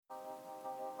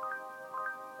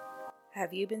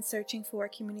Have you been searching for a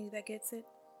community that gets it?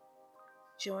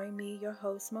 Join me, your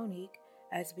host, Monique,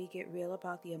 as we get real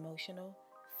about the emotional,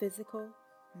 physical,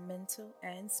 mental,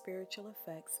 and spiritual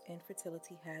effects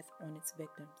infertility has on its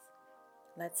victims.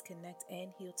 Let's connect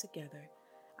and heal together.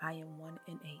 I am one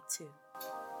in eight too.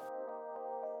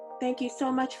 Thank you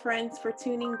so much, friends, for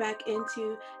tuning back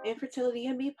into Infertility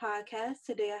and Me podcast.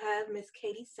 Today I have Miss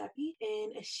Katie Seppi,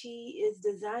 and she is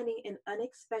designing an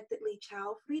unexpectedly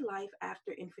child-free life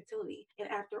after infertility. And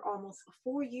after almost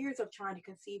 4 years of trying to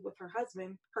conceive with her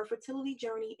husband, her fertility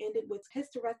journey ended with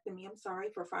hysterectomy,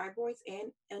 for fibroids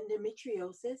and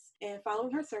endometriosis. And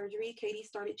following her surgery, Katie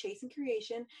started Chasing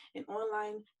Creation, an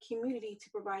online community to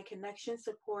provide connection,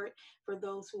 support for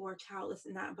those who are childless,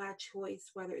 not by choice,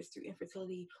 whether it's through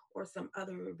infertility or some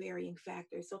other varying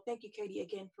factors. So thank you, Katie,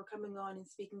 again for coming on and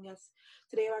speaking to us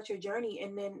today about your journey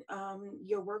and then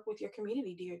your work with your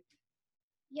community, dear.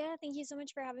 Yeah, thank you so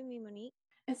much for having me, Monique.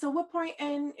 And so what point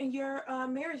in your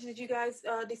marriage did you guys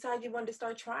decide you wanted to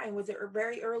start trying? Was it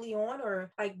very early on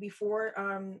or like before,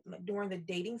 during the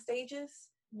dating stages?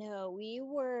 No, we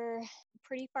were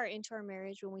pretty far into our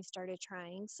marriage when we started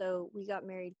trying. So we got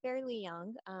married fairly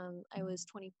young. I was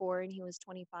 24 and he was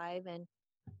 25, and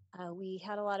we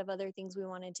had a lot of other things we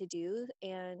wanted to do.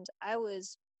 And I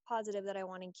was positive that I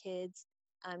wanted kids.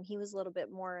 He was a little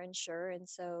bit more unsure. And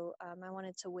so I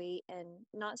wanted to wait and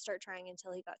not start trying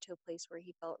until he got to a place where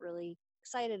he felt really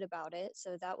excited about it.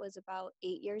 So that was about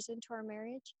 8 years into our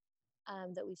marriage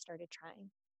that we started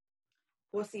trying.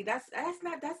 Well, see, that's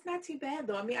not too bad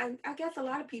though. I mean, I guess a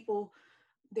lot of people,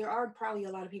 there are probably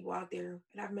a lot of people out there,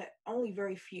 and I've met only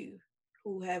very few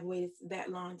who have waited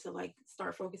that long to like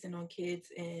start focusing on kids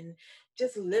and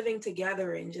just living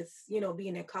together and just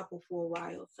being a couple for a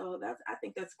while. So I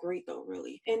think that's great though,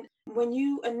 really. And when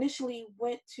you initially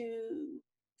went to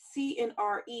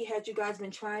CNRE, had you guys been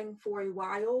trying for a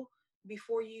while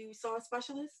before you saw a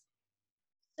specialist?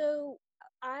 So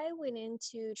I went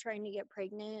into trying to get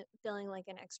pregnant feeling like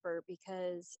an expert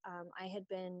because I had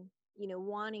been,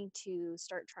 wanting to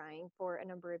start trying for a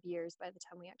number of years by the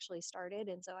time we actually started.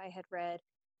 And so I had read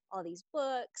all these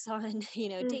books on,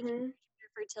 taking Mm-hmm.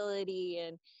 fertility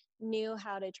and knew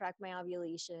how to track my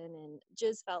ovulation and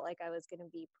just felt like I was going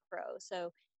to be pro.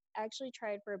 So I actually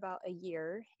tried for about a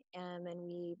year, and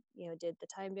we, did the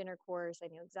timed intercourse. I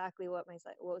knew exactly what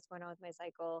was going on with my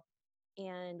cycle.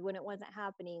 And when it wasn't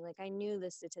happening, like I knew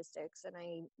the statistics and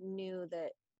I knew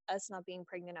that us not being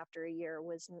pregnant after a year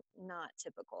was not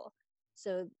typical.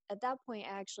 So at that point,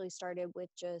 I actually started with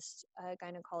just a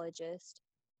gynecologist,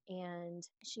 and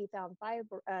she found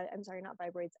not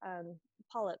fibroids,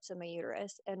 polyps in my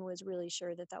uterus, and was really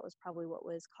sure that that was probably what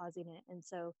was causing it. And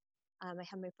so I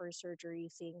had my first surgery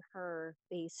seeing her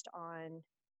based on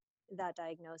that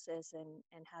diagnosis,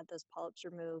 and had those polyps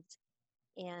removed.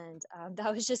 And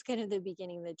that was just kind of the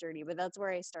beginning of the journey, but that's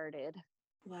where I started.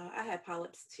 Wow, I had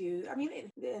polyps too. I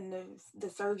mean, and the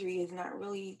surgery is not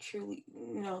really truly,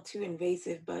 too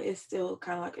invasive, but it's still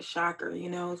kind of like a shocker,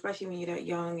 especially when you're that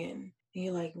young and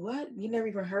you're like, what? You never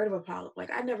even heard of a polyp?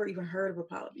 Like, I never even heard of a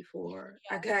polyp before.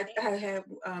 Yeah, I had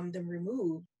them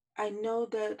removed. I know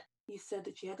that you said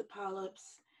that you had the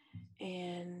polyps,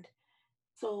 and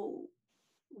so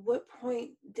what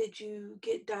point did you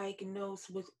get diagnosed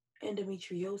with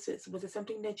endometriosis? Was it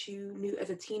something that you knew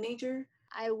as a teenager?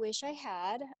 I wish I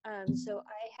had. So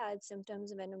I had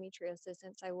symptoms of endometriosis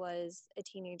since I was a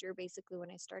teenager, basically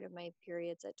when I started my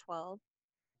periods at 12,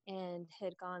 and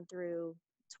had gone through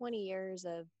 20 years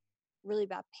of really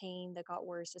bad pain that got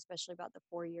worse, especially about the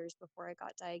 4 years before I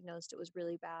got diagnosed. It was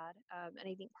really bad. And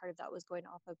I think part of that was going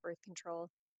off of birth control.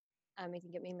 I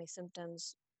think it made my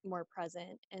symptoms more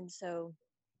present. And so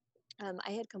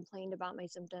I had complained about my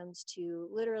symptoms to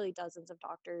literally dozens of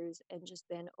doctors and just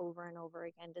been over and over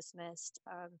again dismissed.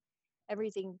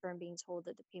 Everything from being told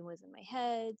that the pain was in my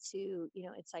head to,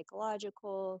 it's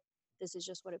psychological. This is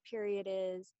just what a period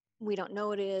is. We don't know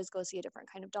what it is. Go see a different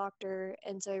kind of doctor.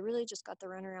 And so I really just got the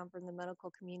runaround from the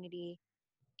medical community.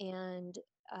 And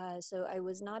so I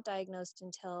was not diagnosed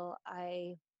until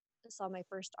I saw my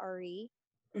first RE.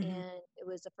 Mm-hmm. And it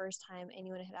was the first time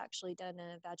anyone had actually done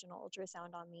a vaginal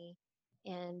ultrasound on me.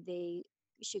 And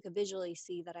she could visually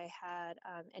see that I had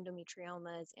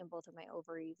endometriomas in both of my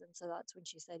ovaries. And so that's when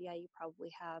she said, yeah, you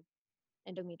probably have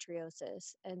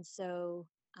endometriosis. And so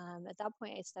at that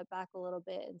point, I stepped back a little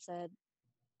bit and said,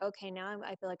 okay, now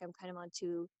I feel like I'm kind of on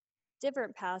two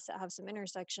different paths that have some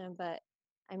intersection, but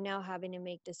I'm now having to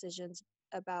make decisions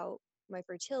about my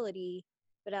fertility,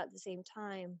 but at the same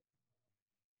time,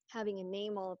 having a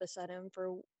name all of a sudden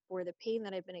for the pain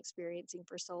that I've been experiencing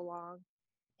for so long,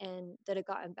 and that had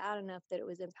gotten bad enough that it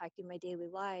was impacting my daily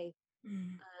life.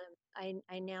 Mm.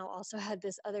 I now also had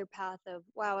this other path of,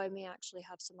 wow, I may actually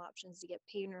have some options to get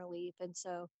pain relief. And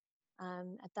so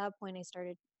at that point, I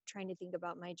started trying to think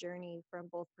about my journey from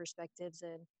both perspectives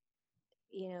and,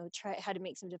 try how to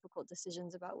make some difficult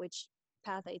decisions about which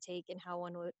path I take and how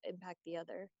one would impact the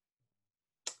other.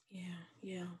 Yeah,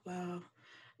 yeah. Wow.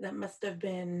 That must have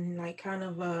been like kind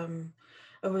of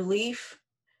a relief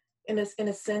in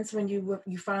a sense when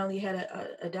you finally had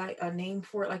a name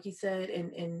for it, like you said,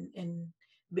 and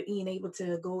being able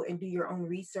to go and do your own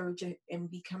research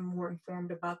and become more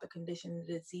informed about the condition of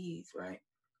the disease, right?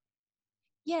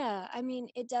 Yeah, I mean,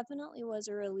 it definitely was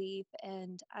a relief,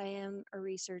 and I am a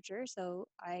researcher, so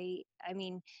I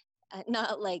mean,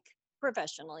 not like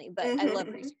professionally, but I love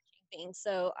Mm-hmm. researching things.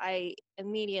 So I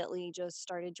immediately just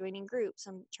started joining groups.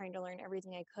 I'm trying to learn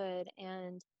everything I could,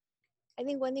 and I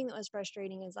think one thing that was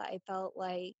frustrating is that I felt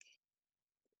like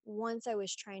once I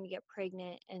was trying to get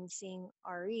pregnant and seeing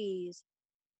REs,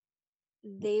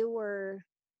 they were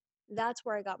that's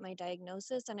where I got my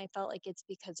diagnosis, and I felt like it's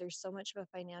because there's so much of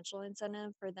a financial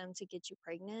incentive for them to get you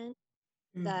pregnant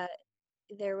that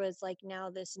there was like now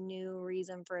this new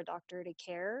reason for a doctor to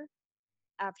care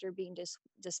after being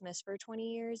dismissed for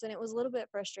 20 years. And it was a little bit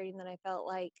frustrating that I felt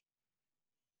like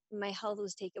my health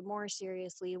was taken more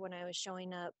seriously when I was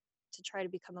showing up to try to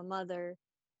become a mother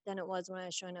than it was when I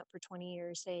was showing up for 20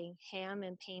 years saying, hey, I'm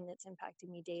in pain that's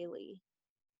impacting me daily.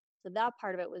 So that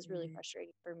part of it was really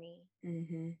frustrating for me.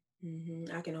 Mm-hmm.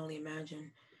 Mm-hmm. I can only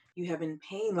imagine you having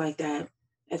pain like that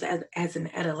as an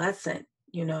adolescent,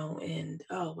 and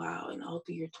oh wow, and all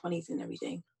through your 20s and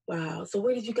everything. Wow. So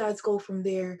where did you guys go from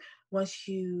there once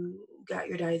you got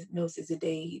your diagnosis?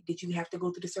 Did you have to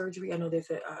go through the surgery? I know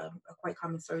there's a quite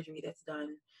common surgery that's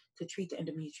done to treat the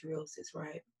endometriosis,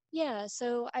 right? Yeah,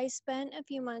 so I spent a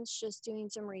few months just doing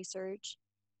some research,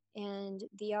 and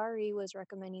the RE was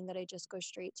recommending that I just go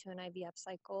straight to an IVF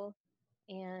cycle.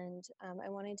 And I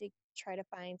wanted to try to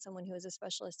find someone who is a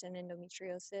specialist in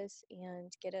endometriosis and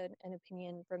get an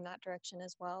opinion from that direction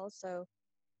as well. So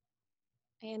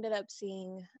I ended up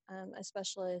seeing a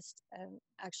specialist,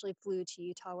 actually flew to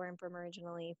Utah, where I'm from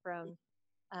originally, from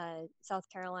South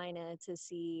Carolina to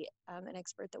see an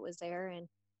expert that was there and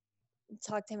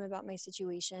talk to him about my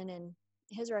situation. And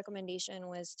his recommendation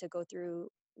was to go through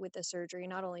with the surgery,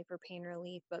 not only for pain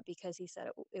relief, but because he said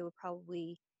it would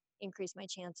probably increase my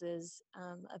chances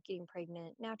of getting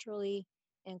pregnant naturally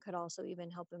and could also even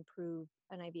help improve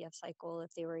an IVF cycle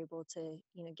if they were able to,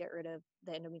 get rid of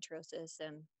the endometriosis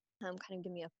and kind of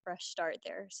give me a fresh start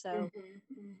there. So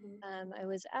Mm-hmm. Mm-hmm. I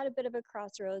was at a bit of a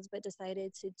crossroads, but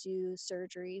decided to do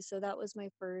surgery. So that was my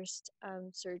first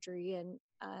surgery. And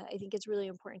I think it's really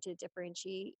important to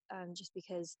differentiate just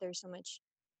because there's so much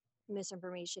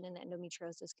misinformation in the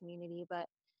endometriosis community. But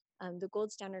the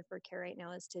gold standard for care right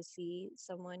now is to see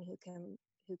someone who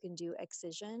can do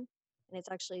excision. And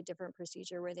it's actually a different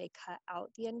procedure where they cut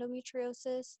out the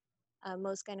endometriosis.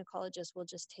 Most gynecologists will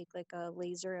just take like a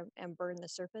laser and burn the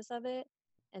surface of it,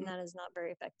 and that is not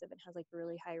very effective and has like a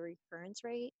really high recurrence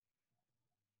rate.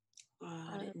 Wow,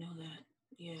 I Um, didn't know that.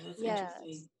 Yeah, that's yes.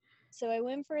 interesting. So I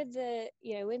went for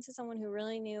I went to someone who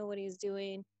really knew what he was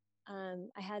doing.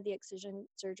 I had the excision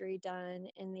surgery done,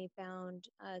 and they found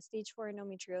stage 4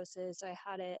 endometriosis. So I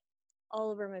had it all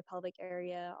over my pelvic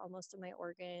area, almost of my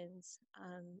organs.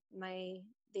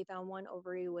 They found one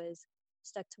ovary was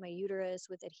stuck to my uterus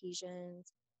with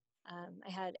adhesions. I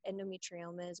had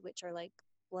endometriomas, which are like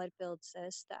blood-filled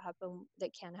cysts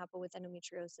that can happen with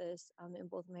endometriosis in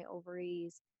both my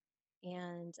ovaries,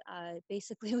 and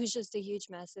basically it was just a huge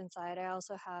mess inside. I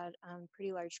also had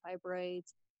pretty large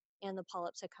fibroids, and the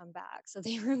polyps had come back, so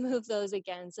they removed those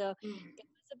again. So Mm. it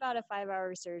was about a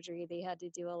 5-hour surgery. They had to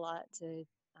do a lot to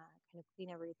kind of clean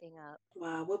everything up.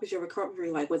 Wow, what was your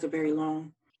recovery like? Was it very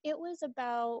long? It was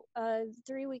about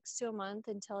 3 weeks to a month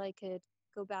until I could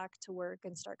go back to work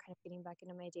and start kind of getting back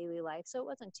into my daily life. So it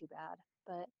wasn't too bad,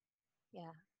 but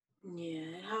yeah.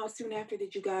 Yeah. And how soon after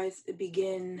did you guys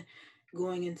begin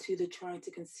going into the trying to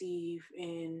conceive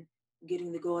and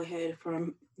getting the go ahead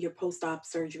from your post op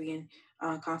surgery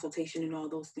and consultation and all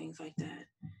those things like that?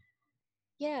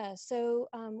 Yeah, so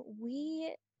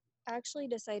we actually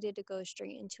decided to go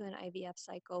straight into an IVF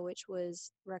cycle, which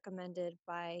was recommended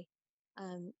by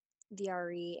um, the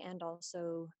RE and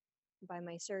also by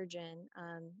my surgeon.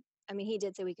 I mean, he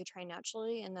did say we could try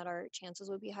naturally and that our chances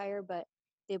would be higher, but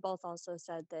they both also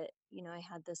said that, I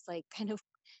had this like kind of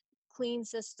clean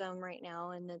system right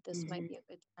now and that this might Hmm. be a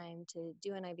good time to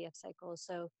do an IVF cycle.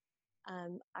 So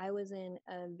I was in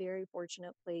a very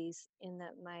fortunate place in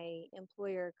that my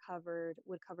employer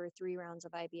would cover 3 rounds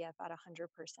of IVF at 100%.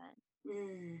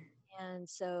 Mm. And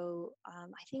so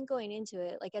I think going into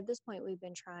it, like at this point, we've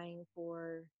been trying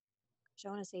for, I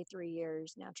want to say 3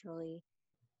 years naturally.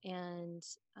 And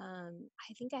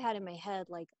I think I had in my head,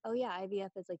 like, oh yeah, IVF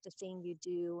is like the thing you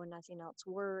do when nothing else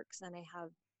works. And I have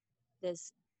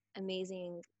this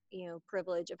amazing,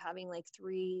 privilege of having like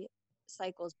 3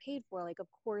 cycles paid for. Like, of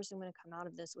course, I'm going to come out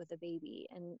of this with a baby.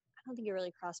 And I don't think it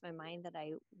really crossed my mind that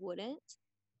I wouldn't.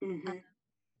 Mm-hmm.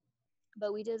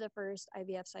 But we did the first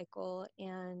IVF cycle,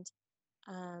 and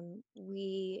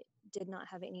we did not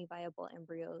have any viable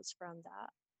embryos from that.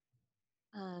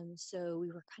 So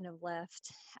we were kind of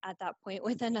left at that point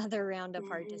with another round of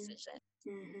hard decisions.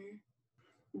 Mm-hmm.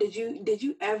 Did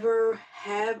you ever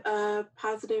have a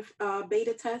positive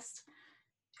beta test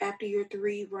after your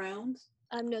 3 rounds?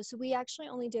 No, so we actually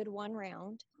only did 1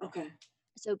 round. Okay.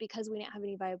 So because we didn't have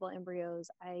any viable embryos,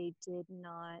 I did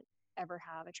not ever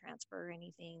have a transfer or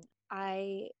anything.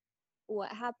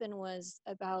 What happened was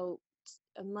about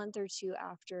a month or 2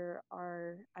 after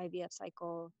our IVF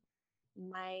cycle,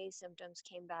 my symptoms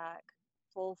came back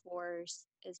full force,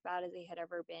 as bad as they had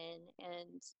ever been.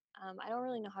 And I don't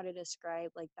really know how to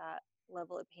describe like that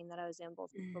level of pain that I was in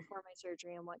both before my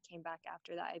surgery and what came back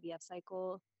after the IVF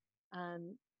cycle,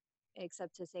 um,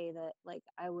 except to say that like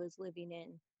I was living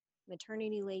in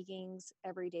maternity leggings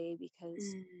every day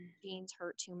because jeans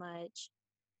hurt too much.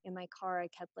 In my car, I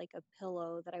kept like a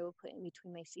pillow that I would put in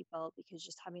between my seatbelt because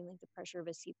just having like the pressure of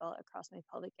a seatbelt across my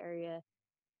pelvic area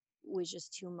was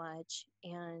just too much.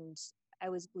 And I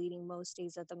was bleeding most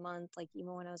days of the month. Like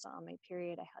even when I was on my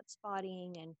period, I had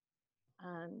spotting, and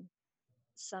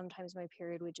sometimes my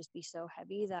period would just be so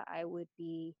heavy that I would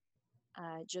be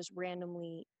just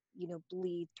randomly,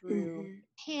 bleed through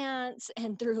pants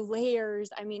and through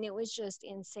layers. I mean, it was just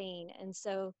insane. And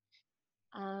so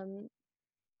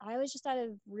I was just at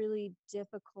a really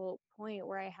difficult point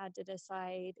where I had to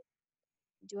decide,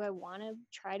 do I want to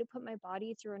try to put my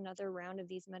body through another round of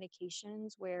these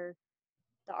medications where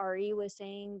the RE was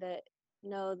saying that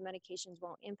no, the medications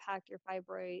won't impact your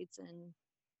fibroids and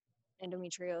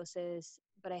endometriosis,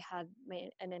 but I had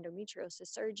an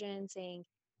endometriosis surgeon saying,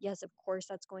 yes, of course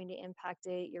that's going to impact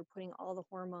it. You're putting all the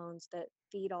hormones that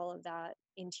feed all of that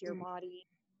into your body.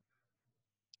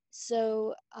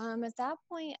 So at that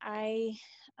point, I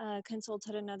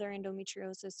consulted another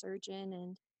endometriosis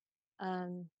surgeon,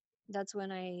 and that's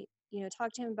when I,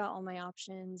 talked to him about all my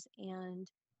options. And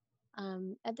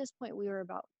at this point, we were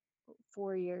about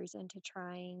 4 years into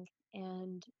trying,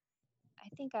 and I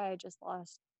think I had just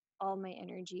lost all my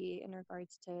energy in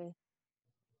regards to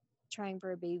trying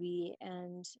for a baby.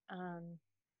 And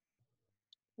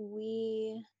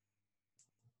we,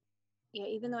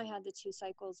 even though I had the 2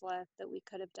 cycles left that we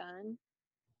could have done,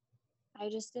 I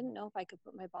just didn't know if I could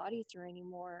put my body through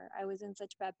anymore. I was in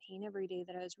such bad pain every day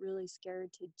that I was really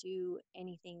scared to do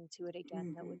anything to it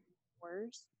again that would be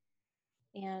worse.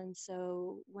 And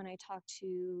so when I talked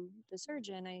to the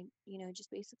surgeon, I,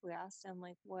 just basically asked him,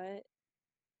 like, what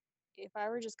if I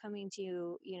were just coming to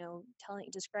you,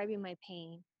 describing my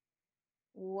pain,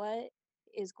 what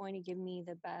is going to give me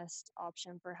the best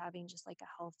option for having just like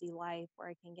a healthy life where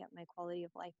I can get my quality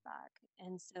of life back?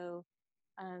 And so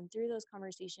through those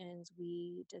conversations,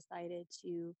 we decided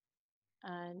to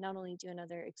not only do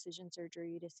another excision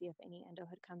surgery to see if any endo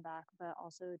had come back, but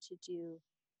also to do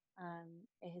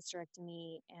a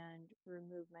hysterectomy and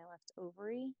remove my left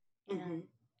ovary. And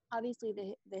obviously,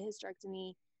 the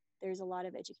hysterectomy, there's a lot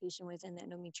of education within the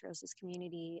endometriosis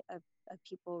community of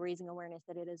people raising awareness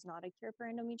that it is not a cure for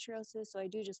endometriosis. So I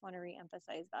do just want to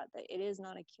reemphasize that it is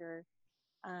not a cure.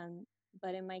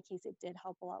 But in my case, it did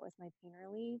help a lot with my pain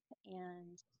relief.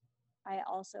 And I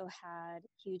also had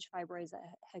huge fibroids that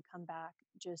had come back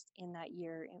just in that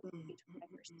year in between my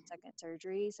first and second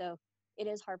surgery. So it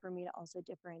is hard for me to also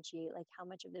differentiate like how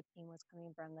much of the pain was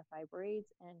coming from the fibroids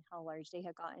and how large they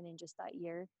had gotten in just that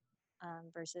year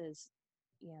versus,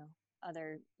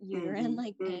 other uterine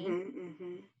like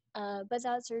pain. But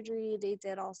that surgery, they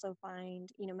did also find,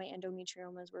 my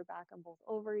endometriomas were back on both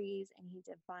ovaries, and he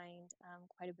did find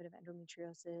quite a bit of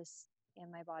endometriosis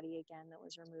in my body again that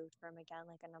was removed from, again,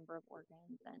 like a number of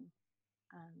organs and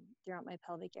throughout my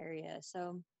pelvic area.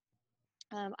 So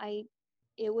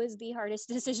it was the hardest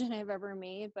decision I've ever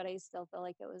made, but I still feel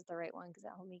like it was the right one because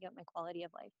it helped me get my quality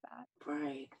of life back.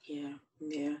 Right. Yeah.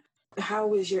 Yeah.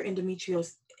 How is your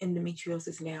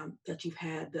endometriosis now that you've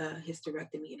had the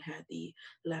hysterectomy and had the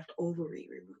left ovary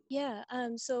removed? Yeah.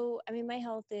 So, I mean, my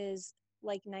health is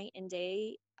like night and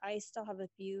day. I still have a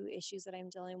few issues that I'm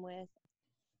dealing with.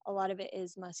 A lot of it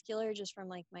is muscular, just from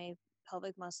like my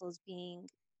pelvic muscles being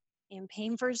in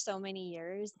pain for so many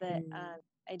years that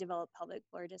I developed pelvic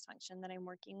floor dysfunction that I'm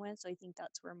working with. So I think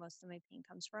that's where most of my pain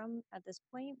comes from at this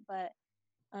point. But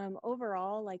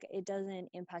overall, like it doesn't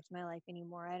impact my life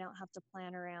anymore. I don't have to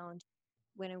plan around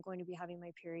when I'm going to be having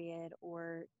my period,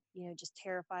 or, just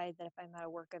terrified that if I'm at a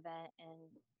work event and,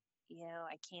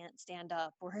 I can't stand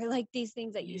up, or like these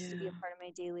things that used to be a Yeah. part of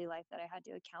my daily life that I had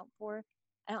to account for.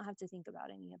 I don't have to think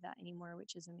about any of that anymore,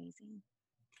 which is amazing.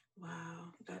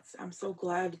 Wow. I'm so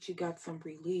glad that you got some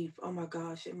relief. Oh my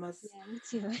gosh. It must, Yeah, me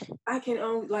too. I can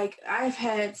only, like, I've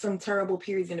had some terrible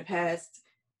periods in the past,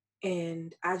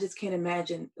 and I just can't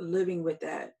imagine living with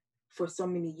that for so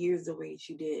many years the way that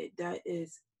you did.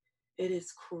 It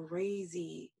is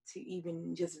crazy to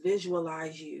even just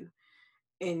visualize you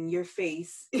in your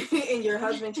face and your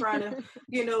husband trying to,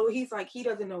 he's like, he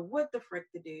doesn't know what the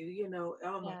frick to do,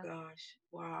 Oh my Yeah. gosh.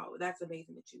 Wow. That's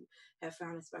amazing that you have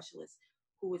found a specialist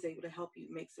who was able to help you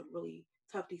make some really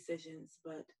tough decisions,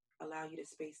 but allow you the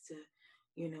space to,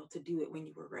 to do it when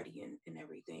you were ready and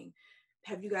everything.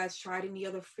 Have you guys tried any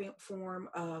other form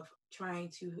of trying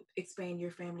to expand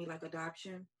your family, like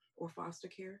adoption or foster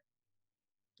care?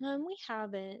 We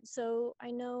haven't. So I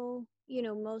know,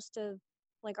 most of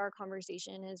like our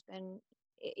conversation has been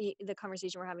the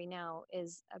conversation we're having now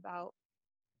is about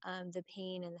the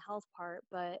pain and the health part.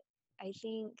 But I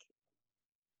think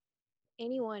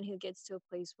anyone who gets to a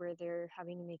place where they're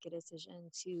having to make a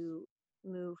decision to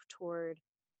move toward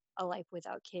a life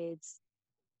without kids,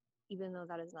 even though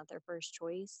that is not their first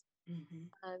choice,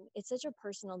 Mm-hmm. it's such a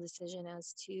personal decision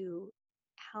as to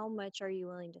how much are you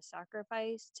willing to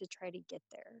sacrifice to try to get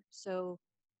there. So,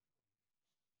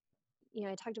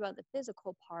 I talked about the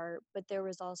physical part, but there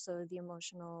was also the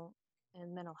emotional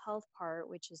and mental health part,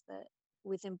 which is that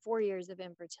within 4 years of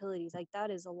infertility, like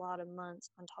that is a lot of months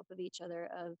on top of each other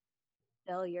of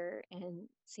failure and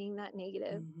seeing that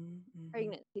negative Mm-hmm. Mm-hmm.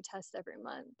 pregnancy test every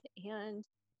month. And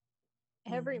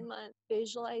every Mm-hmm. month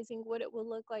visualizing what it would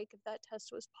look like if that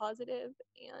test was positive.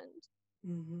 And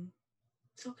Mm-hmm.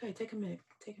 It's okay. Take a minute.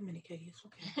 Take a minute, Katie. It's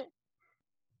okay.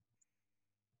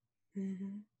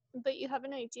 Mm-hmm. but you have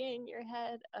an idea in your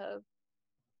head of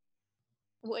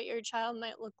what your child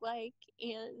might look like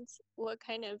and what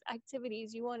kind of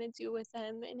activities you want to do with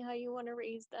them and how you want to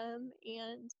raise them.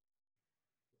 And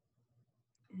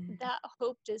Mm-hmm. that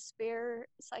hope despair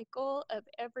cycle of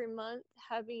every month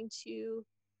having to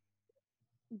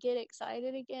get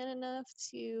excited again enough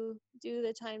to do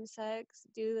the time sex,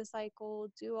 do the cycle,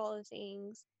 do all the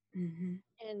things, Mm-hmm.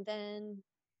 and then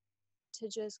to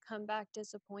just come back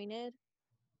disappointed.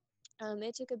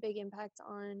 It took a big impact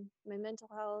on my mental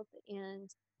health, and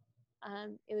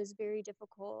it was very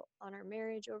difficult on our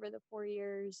marriage over the 4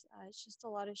 years. It's just a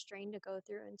lot of strain to go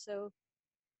through. And so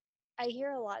I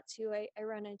hear a lot too. I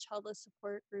run a childless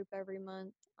support group every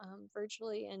month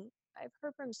virtually, and I've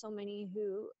heard from so many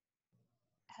who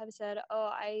have said, "Oh,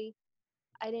 I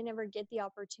didn't ever get the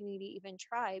opportunity to even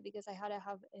try because I had to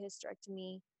have a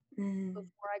hysterectomy Mm-hmm.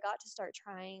 before I got to start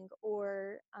trying,"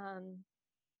 or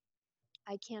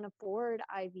I can't afford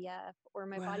IVF, or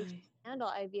my body Right. can't handle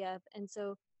IVF. And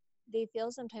so they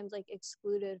feel sometimes like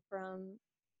excluded from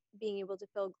being able to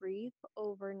feel grief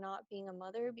over not being a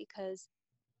mother, because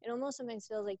it almost sometimes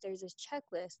feels like there's this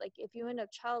checklist. Like if you end up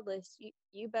childless,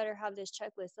 you better have this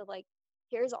checklist of like,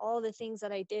 here's all the things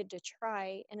that I did to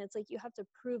try. And it's like you have to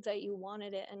prove that you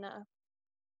wanted it enough,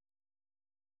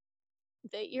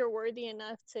 that you're worthy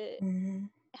enough to Mm-hmm.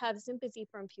 have sympathy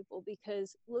from people,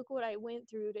 because look what I went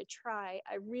through to try.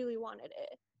 I really wanted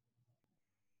it.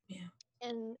 Yeah.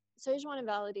 And so I just want to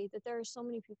validate that there are so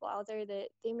many people out there that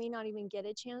they may not even get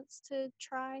a chance to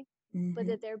try, but Mm-hmm.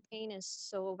 that their pain is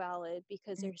so valid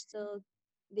because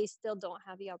they still don't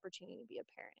have the opportunity to be a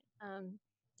parent.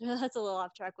 That's a little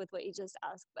off track with what you just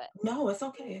asked, but No, it's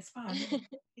okay. It's fine.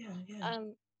 Yeah. Yeah.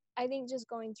 um, I think just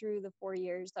going through the 4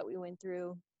 years that we went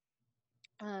through,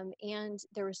 and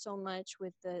there was so much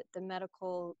with the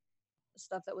medical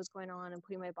stuff that was going on and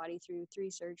putting my body through 3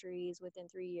 surgeries within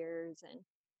 3 years, and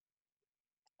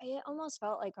it almost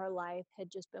felt like our life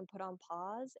had just been put on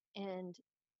pause, and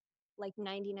like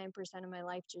 99% of my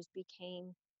life just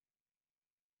became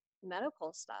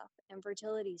medical stuff and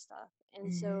fertility stuff. And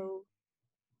Mm-hmm. so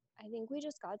I think we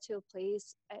just got to a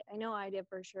place, I know I did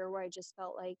for sure, where I just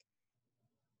felt like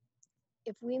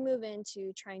if we move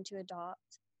into trying to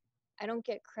adopt, I don't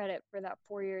get credit for that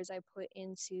 4 years I put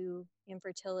into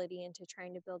infertility, into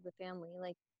trying to build the family.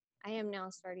 Like I am now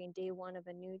starting day one of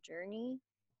a new journey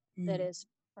that Mm-hmm. is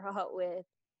fraught with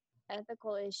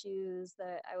ethical issues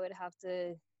that I would have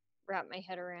to wrap my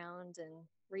head around and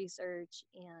research,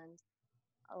 and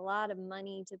a lot of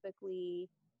money typically,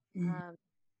 Mm-hmm. um,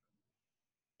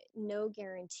 no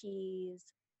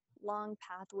guarantees, long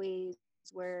pathways.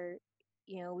 where,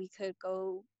 we could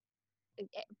go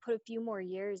put a few more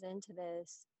years into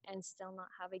this and still not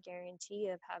have a guarantee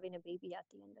of having a baby at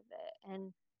the end of it.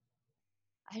 And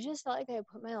I just felt like I had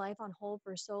put my life on hold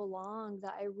for so long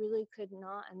that I really could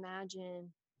not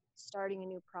imagine starting a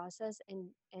new process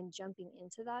and jumping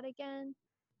into that again.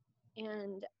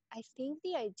 And I think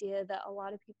the idea that a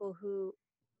lot of people who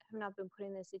have not been put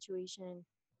in this situation,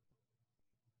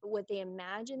 what they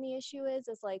imagine the issue is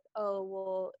like, oh,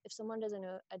 well, if someone doesn't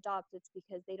adopt, it's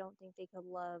because they don't think they could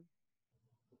love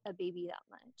a baby that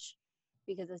much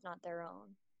because it's not their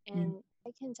own. And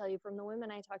I can tell you from the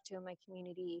women I talk to in my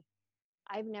community,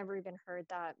 I've never even heard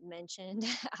that mentioned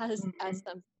as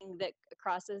something that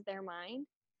crosses their mind.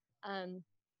 I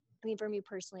mean, for me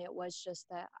personally, it was just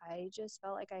that I just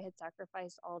felt like I had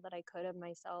sacrificed all that I could of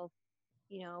myself,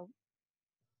 you know,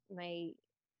 my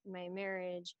my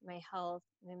marriage, my health,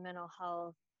 my mental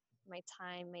health, my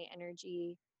time, my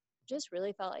energy. Just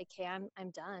really felt like, hey, I'm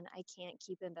done. I can't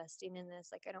keep investing in this.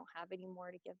 Like I don't have any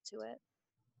more to give to it.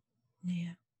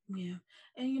 Yeah, yeah.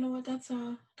 And you know what? That's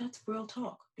real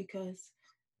talk, because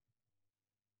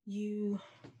you,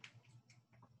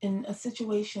 in a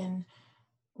situation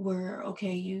where,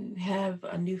 okay, you have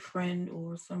a new friend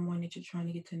or someone that you're trying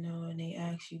to get to know, and they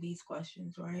ask you these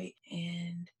questions, right?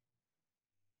 And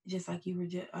just like you were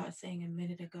just saying a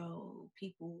minute ago,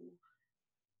 people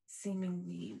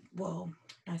seemingly, well,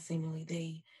 not seemingly,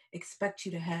 they expect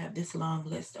you to have this long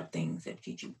list of things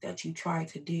that you try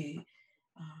to do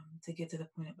to get to the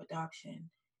point of adoption,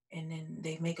 and then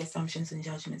they make assumptions and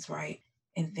judgments, right?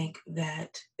 And think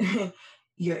that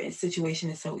your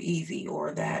situation is so easy,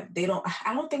 or that they don't.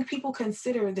 I don't think people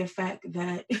consider the fact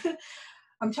that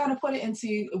I'm trying to put it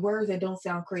into words that don't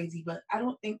sound crazy, but I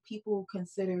don't think people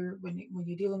consider, when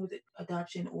you're dealing with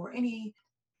adoption or any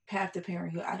path to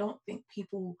parenthood, I don't think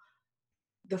people,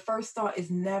 the first thought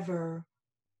is never,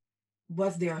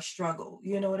 was there a struggle?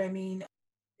 You know what I mean?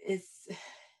 It's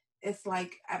it's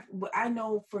like I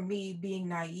know, for me, being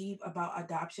naive about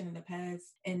adoption in the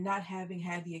past and not having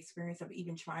had the experience of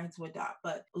even trying to adopt,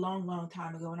 but a long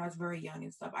time ago when I was very young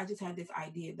and stuff, I just had this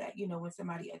idea that, when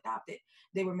somebody adopted,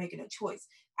 they were making a choice.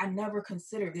 I never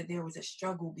considered that there was a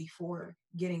struggle before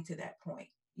getting to that point.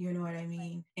 You know what I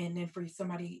mean? And then for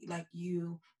somebody like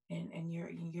you and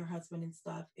your husband and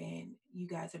stuff, and you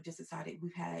guys have just decided,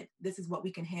 this is what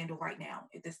we can handle right now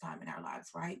at this time in our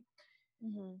lives, right?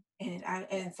 Mm-hmm.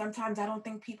 And sometimes I don't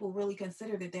think people really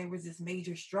consider that there was this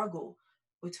major struggle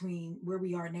between where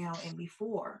we are now and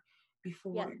before.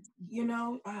 Yes.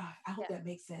 I hope that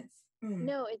makes sense.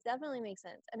 No, it definitely makes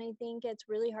sense. And I think it's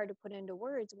really hard to put into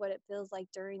words what it feels like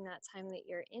during that time that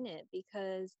you're in it.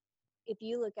 Because if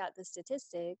you look at the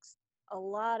statistics, a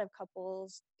lot of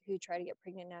couples who try to get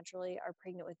pregnant naturally are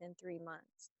pregnant within 3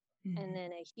 months. Mm-hmm. And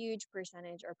then a huge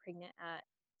percentage are pregnant at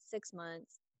 6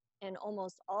 months. And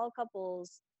almost all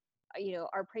couples,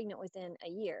 are pregnant within a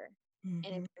year. Mm-hmm.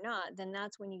 And if you're not, then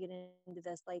that's when you get into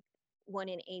this like 1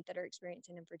 in 8 that are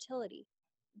experiencing infertility.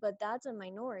 But that's a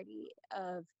minority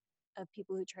of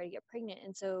people who try to get pregnant.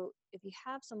 And so if you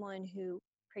have someone who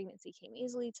pregnancy came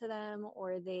easily to them,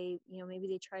 or they, maybe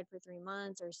they tried for 3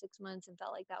 months or 6 months and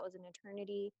felt like that was an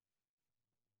eternity,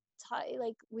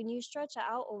 like when you stretch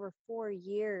out over 4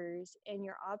 years and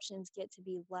your options get to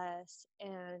be less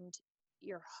and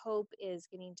your hope is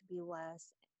getting to be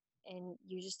less, and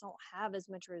you just don't have as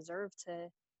much reserve to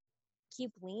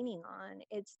keep leaning on,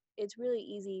 it's really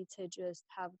easy to just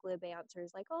have glib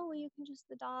answers like, oh, well, you can just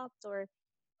adopt. Or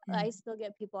I still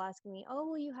get people asking me, oh,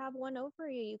 well, you have one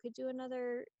ovary, you could do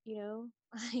another,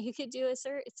 you could do a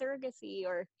surrogacy.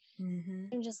 Or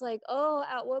I'm just like, oh,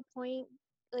 at what point,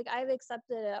 like I've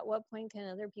accepted, at what point can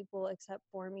other people accept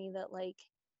for me that like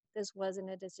this wasn't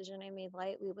a decision I made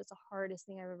lightly, it was the hardest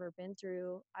thing I've ever been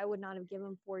through. I would not have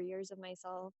given 4 years of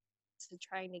myself to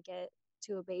trying to get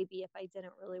to a baby if I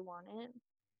didn't really want it.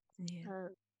 Yeah.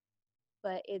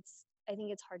 But I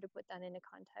think it's hard to put that into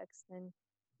context, and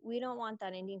we don't want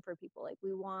that ending for people. Like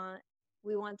we want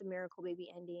the miracle baby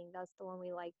ending. That's the one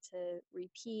we like to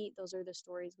repeat. Those are the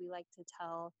stories we like to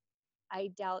tell. I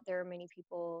doubt there are many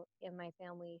people in my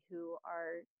family who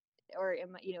are, or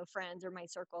in my, friends or my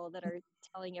circle that are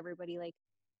telling everybody like,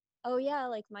 oh yeah,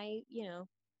 like my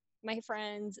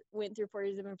friend went through 4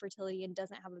 years of infertility and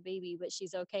doesn't have a baby, but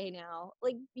she's okay now.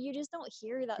 Like you just don't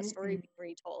hear that story being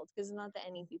retold, because it's not the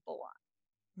ending people want.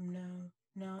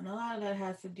 No, and a lot of that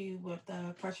has to do with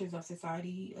the pressures of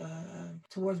society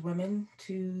towards women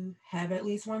to have at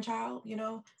least one child.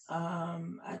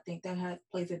 I think that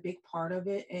plays a big part of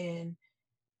it, and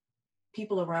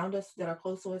people around us that are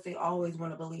close to us, they always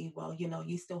want to believe, well,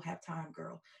 you still have time,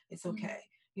 girl. It's okay.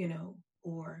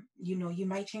 or, you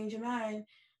might change your mind.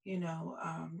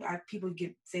 People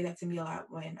say that to me a lot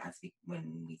when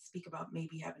we speak about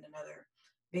maybe having another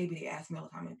baby. They ask me all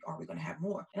the time, are we going to have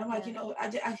more? And I'm like,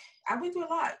 Yeah. I went through a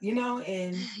lot,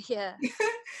 and Yeah.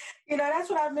 that's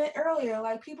what I meant earlier.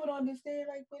 Like, people don't understand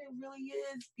like what it really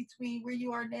is between where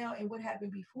you are now and what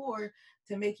happened before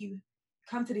to make you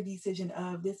come to the decision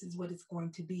of this is what it's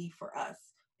going to be for us,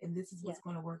 and this is Yeah. what's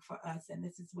going to work for us, and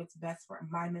this is what's best for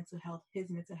my mental health, his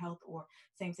mental health, or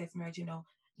same-sex marriage.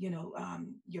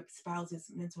 Your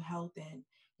spouse's mental health and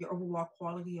your overall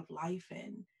quality of life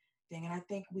and thing. And I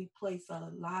think we place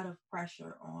a lot of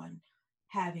pressure on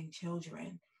having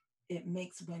children. It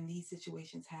makes when these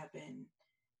situations happen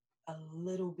a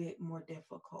little bit more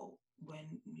difficult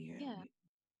when Yeah.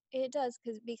 It does,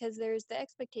 because there's the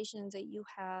expectations that you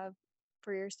have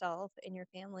for yourself and your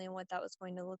family and what that was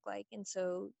going to look like. And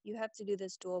so you have to do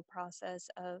this dual process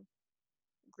of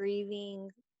grieving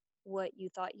what you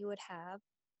thought you would have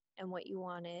and what you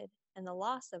wanted and the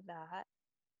loss of that,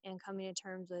 and coming to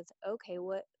terms with, okay,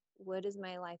 what is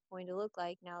my life going to look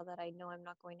like now that I know I'm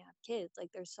not going to have kids?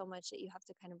 Like, there's so much that you have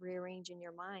to kind of rearrange in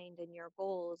your mind and your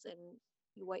goals and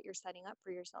what you're setting up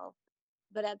for yourself.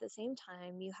 But at the same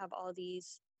time, you have all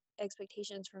these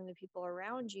expectations from the people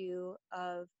around you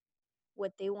of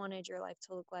what they wanted your life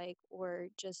to look like, or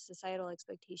just societal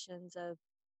expectations of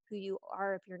who you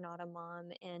are if you're not a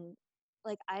mom. And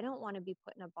like, I don't want to be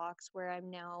put in a box where I'm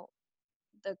now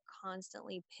the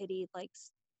constantly pitied, like,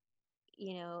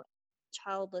 you know,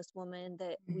 childless woman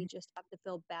that we Mhm. just have to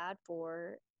feel bad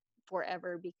for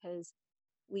forever, because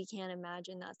we can't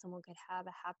imagine that someone could have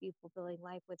a happy, fulfilling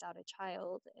life without a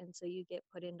child. And so you get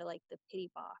put into like the pity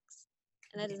box.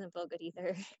 And that Yeah, doesn't feel good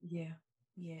either. yeah,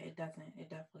 yeah. It doesn't. It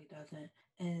definitely doesn't.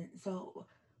 And so,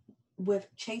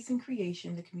 with Chasing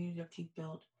Creation, the community that you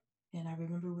built, and I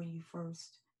remember when you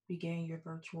first began your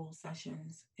virtual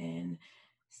sessions and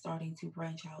starting to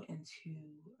branch out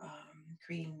into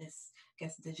creating this, I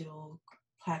guess, digital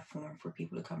platform for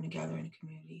people to come together in the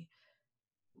community.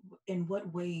 In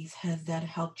what ways has that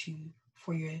helped you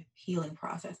for your healing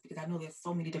process? Because I know there's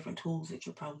so many different tools that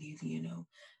you're probably using,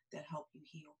 that help you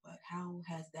heal. But how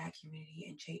has that community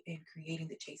and creating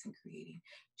the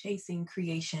Chasing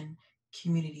Creation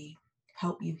community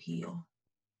help you heal?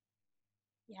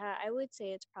 Yeah, I would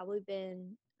say it's probably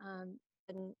been,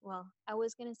 well, I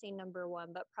was going to say number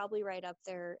one, but probably right up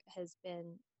there has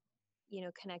been,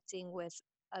 connecting with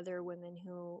other women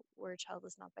who were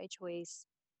childless not by choice,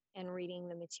 and reading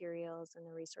the materials and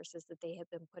the resources that they have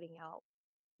been putting out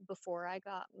before I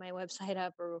got my website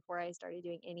up, or before I started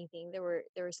doing anything. There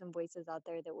were some voices out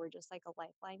there that were just like a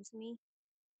lifeline to me.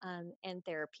 And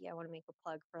therapy. I want to make a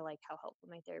plug for like how helpful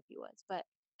my therapy was. But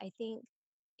I think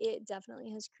it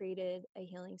definitely has created a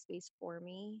healing space for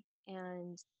me.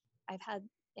 And I've had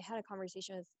a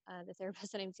conversation with the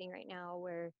therapist that I'm seeing right now,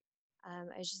 where I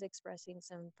was just expressing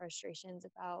some frustrations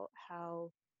about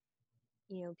how,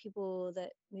 people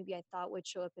that maybe I thought would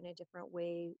show up in a different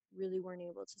way really weren't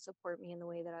able to support me in the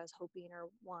way that I was hoping or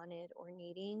wanted or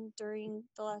needing during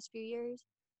the last few years.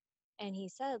 And he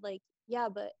said, like, yeah,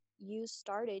 but you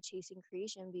started Chasing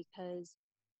Creation because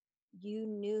you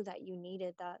knew that you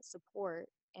needed that support.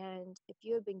 And if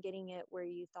you had been getting it where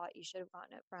you thought you should have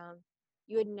gotten it from,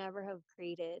 you would never have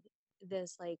created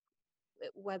this like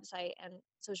website and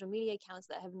social media accounts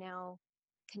that have now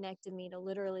connected me to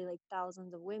literally like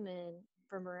thousands of women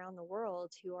from around the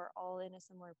world who are all in a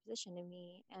similar position to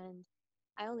me. And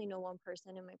I only know one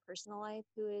person in my personal life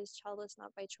who is childless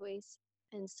not by choice.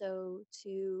 And so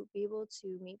to be able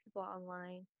to meet people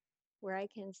online where I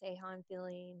can say how I'm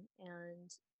feeling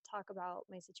and talk about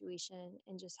my situation,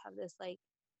 and just have this like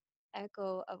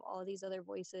echo of all these other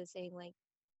voices saying like,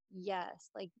 yes,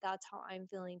 like that's how I'm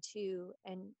feeling too,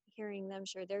 and hearing them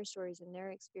share their stories and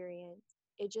their experience,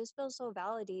 it just feels so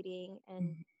validating. And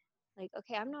Mhm. like,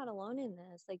 okay, I'm not alone in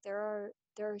this. Like, there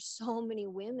are so many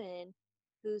women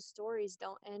whose stories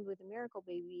don't end with a miracle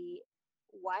baby.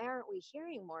 Why aren't we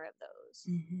hearing more of those?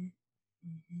 Mhm.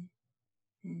 Mhm.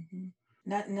 Mhm.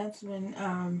 And that's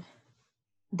when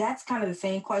that's kind of the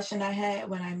same question I had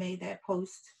when I made that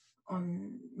post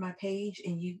on my page,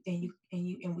 and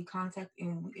we contact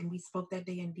and we spoke that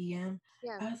day in DM.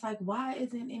 Yeah. I was like, why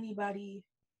isn't anybody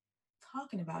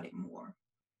talking about it more?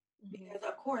 Hmm. Because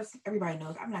of course everybody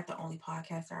knows I'm not the only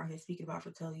podcaster out here speaking about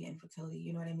fertility and infertility.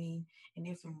 You know what I mean? And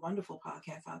there's some wonderful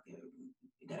podcasts out there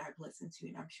that I've listened to,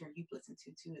 and I'm sure you've listened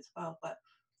to too as well. But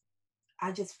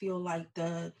I just feel like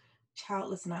the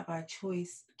childless not by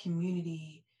choice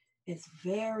community is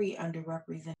very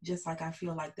underrepresented, just like I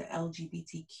feel like the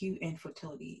LGBTQ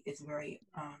infertility is very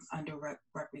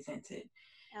underrepresented.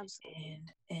 Absolutely.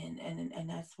 And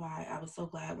that's why I was so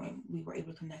glad when we were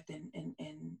able to connect and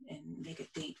make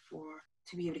a date for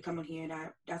to be able to come in here.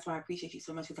 And that's why I appreciate you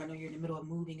so much, because I know you're in the middle of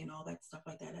moving and all that stuff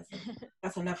like that.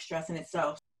 That's enough stress in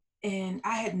itself. And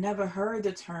I had never heard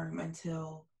the term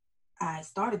until I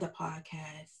started the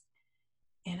podcast,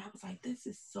 and I was like, this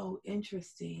is so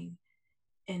interesting.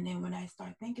 And then when I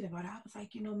started thinking about it, I was like,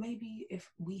 maybe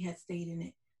if we had stayed in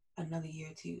it another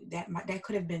year or two, that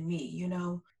could have been me,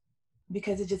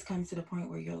 because it just comes to the point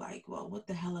where you're like, well, what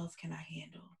the hell else can I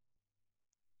handle?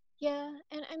 Yeah,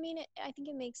 and I mean, I think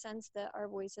it makes sense that our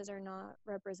voices are not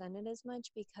represented as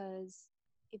much because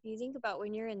if you think about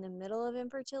when you're in the middle of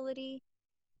infertility,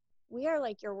 we are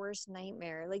like your worst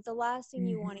nightmare. Like the last thing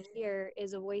you want to Mm-hmm. hear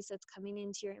is a voice that's coming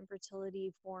into your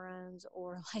infertility forums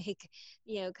or like,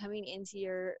 coming into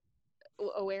your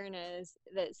awareness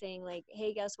that's saying like,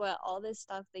 hey, guess what? All this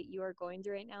stuff that you are going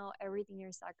through right now, everything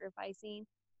you're sacrificing,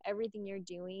 everything you're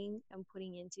doing and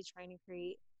putting into trying to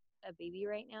create a baby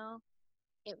right now,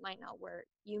 it might not work.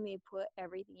 You may put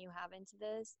everything you have into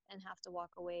this and have to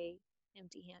walk away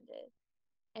empty handed.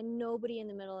 And nobody in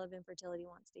the middle of infertility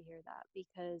wants to hear that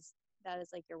because that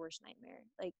is like your worst nightmare.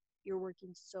 Like you're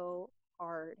working so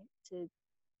hard to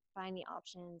find the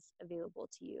options available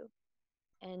to you.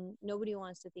 And nobody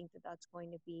wants to think that that's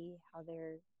going to be how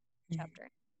their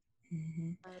chapter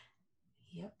Mm-hmm. ends.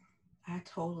 Yep, I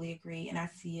totally agree, and I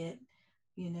see it,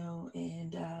 and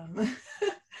and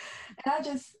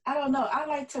I don't know, I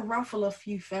like to ruffle a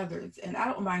few feathers, and I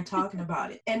don't mind talking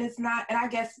about it. And it's not, and I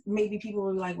guess maybe people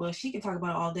will be like, well, she can talk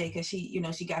about it all day because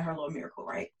she got her little miracle,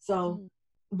 right? So, Mhm.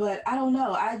 but I don't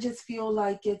know. I just feel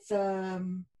like it's a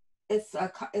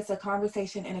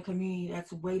conversation in a community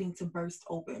that's waiting to burst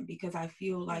open, because I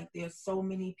feel Yeah. like there's so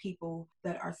many people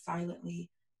that are silently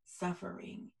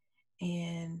suffering,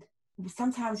 and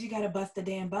sometimes you got to bust the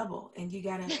damn bubble, and you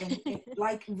got to and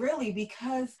like, really,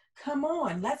 because come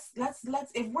on, let's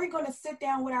if we're going to sit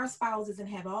down with our spouses and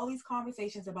have all these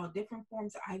conversations about different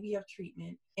forms of IVF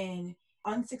treatment and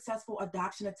unsuccessful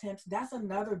adoption attempts. That's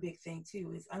another big thing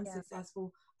too, is Yeah.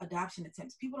 unsuccessful adoption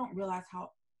attempts. People don't realize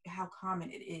how common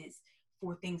it is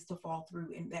for things to fall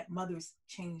through, and that mothers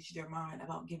change their mind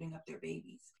about giving up their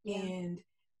babies. Yeah. And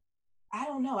I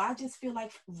don't know. I just feel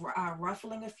like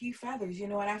ruffling a few feathers,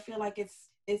 and I feel like it's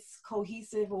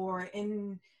cohesive, or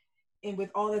in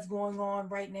with all that's going on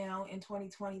right now in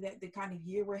 2020, that the kind of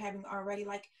year we're having already,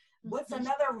 like, what's Mhm.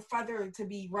 another feather to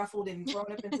be ruffled and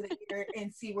thrown up into the air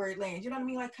and see where it lands? You know what I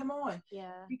mean? Like, come on.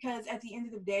 Yeah. Because at the end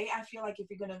of the day, I feel like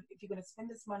if you're gonna spend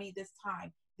this money this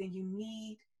time, then you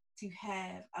need to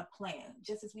have a plan.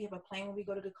 Just as we have a plan when we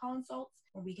go to the consults,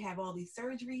 when we have all these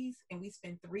surgeries, and we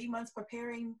spend 3 months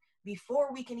preparing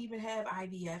before we can even have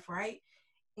IVF, right?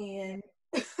 Yeah. And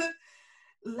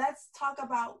let's talk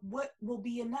about what will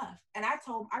be enough. And I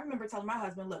remember telling my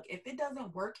husband, look, if it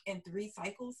doesn't work in 3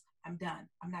 cycles, I'm done.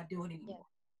 I'm not doing it Yeah. anymore.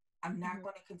 I'm not Mhm.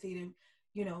 going to continue,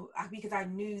 because I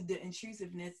knew the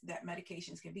intrusiveness that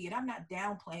medications can be. And I'm not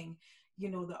downplaying,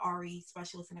 the RE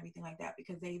specialists and everything like that,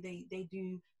 because they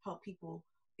do help people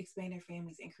expand their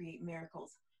families and create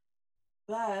miracles.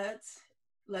 But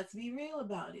let's be real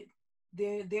about it.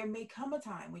 There may come a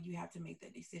time when you have to make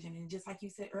that decision. And just like you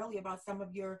said earlier about some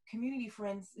of your community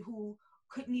friends who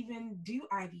couldn't even do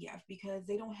IVF because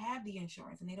they don't have the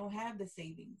insurance and they don't have the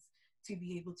savings to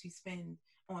be able to spend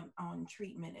on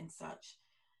treatment and such.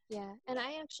 Yeah. And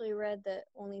I actually read that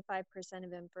only 5%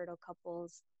 of infertile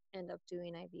couples end up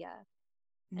doing IVF.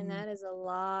 And Mm-hmm. that is a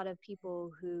lot of people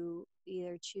who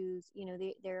either choose,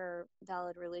 there are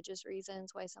valid religious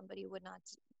reasons why somebody would not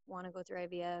want to go through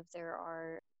IVF. There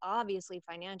are obviously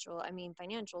financial. I mean,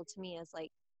 financial to me is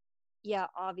like, yeah,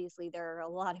 obviously there are a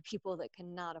lot of people that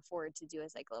cannot afford to do a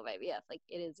cycle of IVF. Like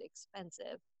it is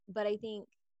expensive. But I think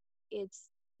it's,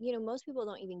 most people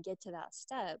don't even get to that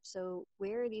step. So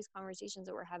where are these conversations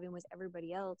that we're having with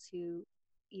everybody else who,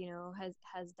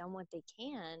 has done what they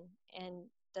can and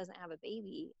doesn't have a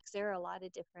baby? Because there are a lot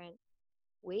of different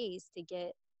ways to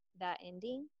get that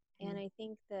ending. And I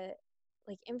think that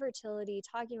like infertility,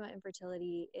 talking about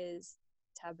infertility is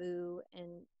taboo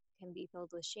and can be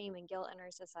filled with shame and guilt in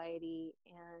our society.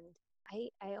 And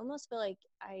I almost feel like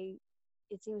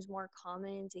it seems more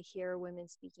common to hear women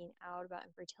speaking out about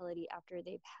infertility after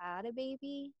they've had a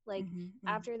baby. Like Mm-hmm.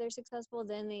 after they're successful,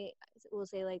 then they will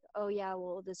say like, oh yeah,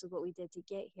 well, this is what we did to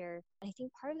get here. And I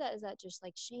think part of that is that just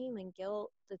like shame and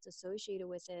guilt that's associated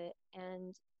with it.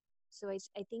 And so I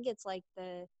think it's like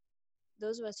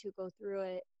those of us who go through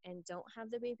it and don't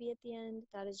have the baby at the end,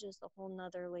 that is just a whole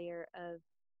nother layer of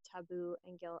taboo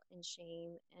and guilt and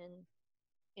shame, and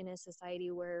in a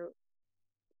society where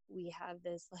we have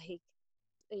this like,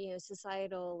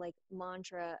 societal like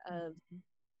mantra of, Mm-hmm.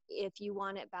 if you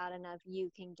want it bad enough,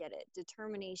 you can get it.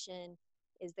 Determination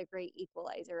is the great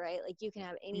equalizer, right? Like you can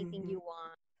have anything Mm-hmm. you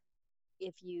want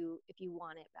if you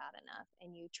want it bad enough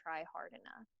and you try hard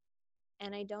enough.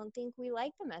 And I don't think we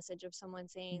like the message of someone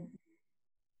saying,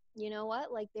 Mm-hmm. you know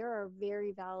what, like there are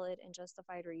very valid and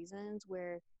justified reasons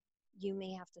where you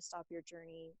may have to stop your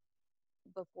journey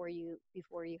before you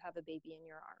have a baby in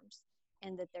your arms,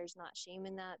 and that there's not shame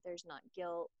in that, there's not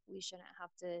guilt, we shouldn't have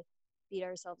to beat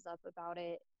ourselves up about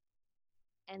it,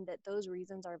 and that those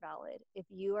reasons are valid. If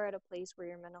you are at a place where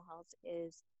your mental health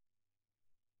is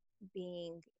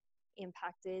being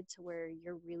impacted to where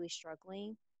you're really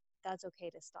struggling, that's okay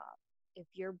to stop. If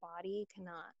your body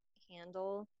cannot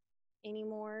handle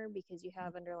anymore because you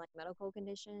have underlying medical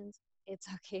conditions, it's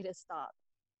okay to stop.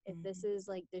 If this is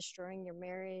like destroying your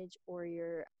marriage or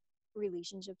your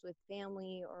relationships with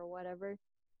family or whatever,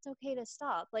 it's okay to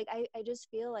stop. Like I just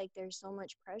feel like there's so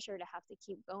much pressure to have to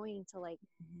keep going to like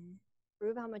Mm-hmm.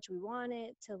 prove how much we want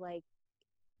it, to like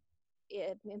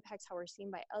it impacts how we're seen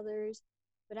by others.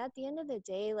 But at the end of the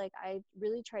day, like I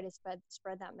really try to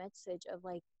spread that message of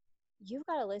like, you've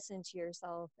got to listen to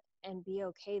yourself and be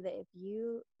okay that if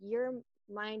your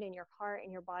mind and your heart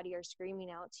and your body are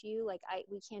screaming out to you like,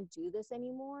 we can't do this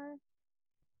anymore,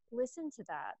 listen to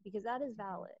that, because that is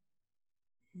valid.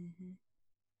 Mm-hmm.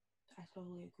 I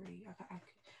totally agree.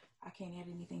 I can't add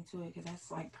anything to it because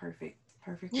that's like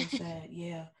perfectly said.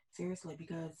 Yeah, seriously,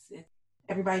 because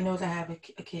everybody knows I have a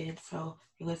kid, so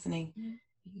if you're listening,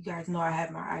 you guys know I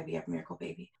have my IVF miracle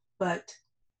baby. But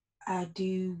I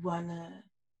do want to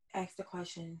ask the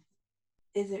question,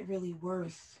 is it really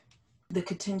worth the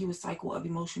continuous cycle of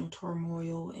emotional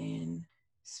turmoil and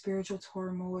spiritual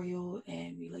turmoil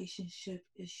and relationship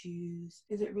issues?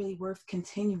 Is it really worth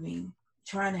continuing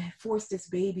trying to force this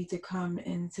baby to come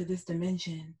into this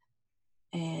dimension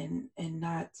and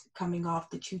not coming off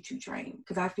the choo-choo train?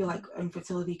 Because I feel like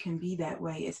infertility can be that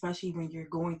way, especially when you're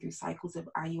going through cycles of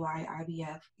IUI,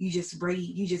 IVF. You just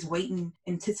waiting,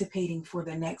 anticipating for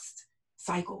the next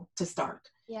cycle to start.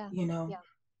 Yeah. You know, Yeah.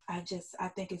 I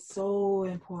think it's so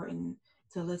important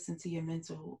to listen to your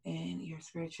mental and your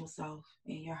spiritual self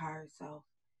and your higher self,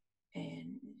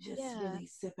 and just Yeah. really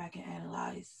sit back and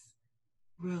analyze,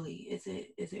 really, is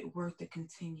it worth the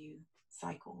continued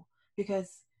cycle?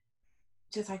 Because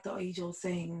just like the age old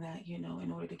saying that,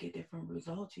 in order to get different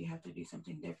results, you have to do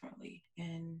something differently.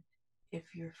 And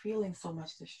if you're feeling so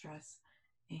much distress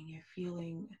and you're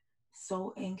feeling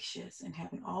so anxious and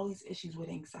having all these issues with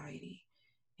anxiety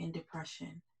and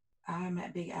depression, I'm a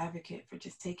big advocate for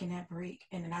just taking that break.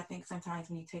 And then I think sometimes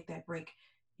when you take that break,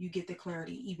 you get the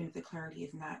clarity, even if the clarity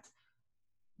is not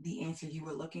the answer you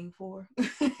were looking for.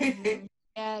 Mm-hmm.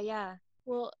 Yeah. Yeah.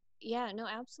 Well, yeah, no,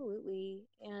 absolutely.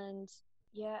 And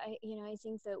yeah, I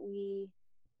think that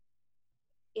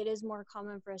it is more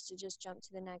common for us to just jump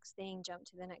to the next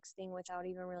thing without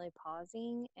even really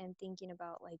pausing and thinking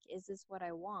about like, is this what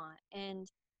I want? And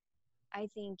I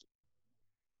think,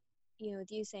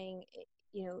 with you saying,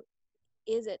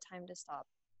 is it time to stop?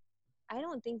 I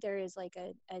don't think there is like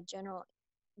a general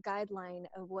guideline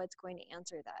of what's going to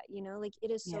answer that. Like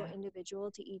it is so Yeah.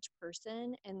 individual to each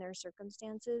person and their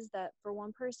circumstances, that for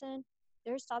one person,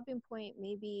 their stopping point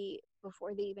may be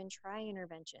before they even try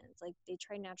interventions. Like they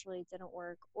tried naturally, it didn't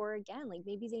work. Or again, like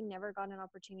maybe they never got an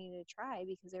opportunity to try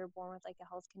because they were born with like a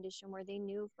health condition where they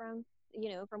knew from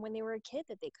when they were a kid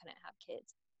that they couldn't have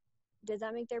kids. Does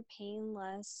that make their pain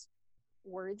less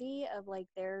worthy of like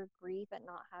their grief at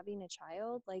not having a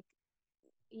child? Like,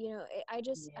 I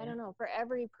Yeah. don't know, for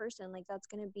every person, like that's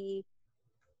going to be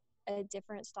a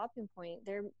different stopping point.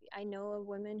 I know of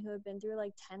women who have been through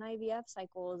like 10 IVF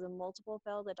cycles and multiple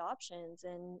failed adoptions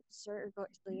and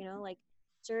like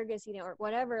surrogacy or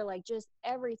whatever, like just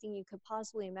everything you could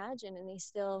possibly imagine, and they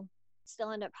still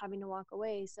end up having to walk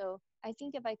away. So I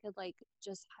think if I could like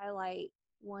just highlight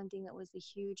one thing that was the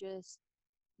hugest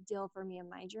deal for me in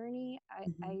my journey,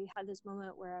 Mm-hmm. I had this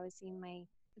moment where I was seeing my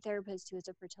therapist, who is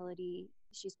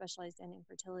she specialized in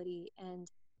infertility,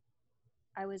 and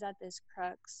I was at this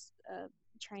crux of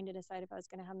trying to decide if I was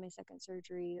going to have my second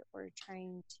surgery, or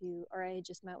I had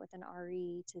just met with an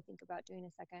RE to think about doing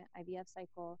a second IVF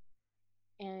cycle.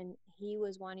 And he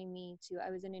was wanting me to,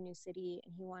 I was in a new city,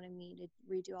 and he wanted me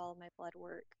to redo all of my blood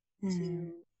work Mm-hmm.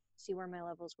 to see where my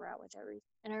levels were at with everything.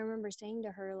 And I remember saying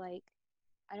to her, like,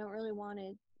 I don't really want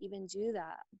to even do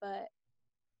that, but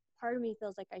part of me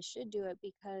feels like I should do it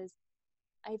because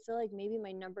I feel like maybe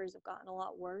my numbers have gotten a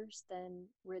lot worse than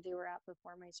where they were at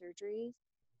before my surgeries.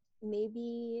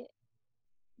 Maybe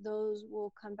those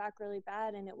will come back really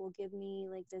bad, and it will give me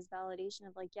like this validation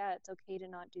of like, yeah, it's okay to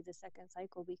not do the second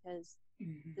cycle because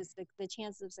the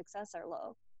chances of success are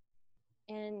low.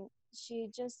 And she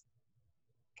just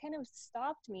kind of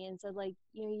stopped me and said, like,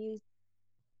 you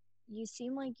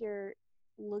seem like you're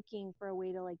looking for a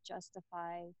way to like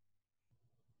justify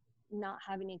not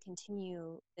having to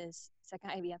continue this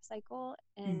second IVF cycle.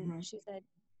 And she said,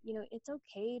 it's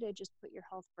okay to just put your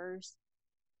health first,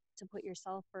 to put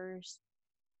yourself first.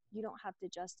 You don't have to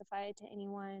justify it to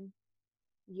anyone.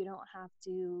 You don't have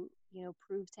to,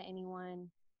 prove to anyone.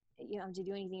 You don't have to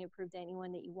do anything to prove to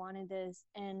anyone that you wanted this.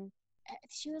 And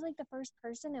she was like the first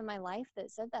person in my life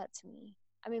that said that to me.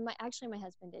 I mean, my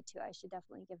husband did too. I should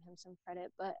definitely give him some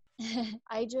credit. But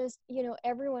I just,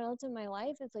 everyone else in my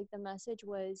life, it's like the message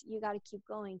was, you got to keep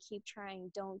going, keep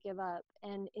trying, don't give up.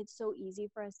 And it's so easy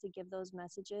for us to give those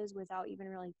messages without even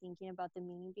really thinking about the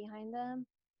meaning behind them.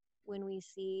 When we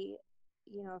see,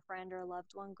 a friend or a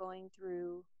loved one going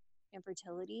through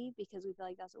infertility, because we feel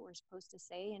like that's what we're supposed to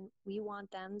say, and we want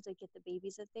them to get the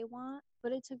babies that they want.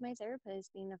 But it took my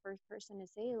therapist being the first person to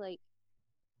say, like,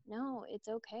 no, it's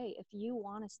okay. If you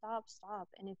want to stop, stop.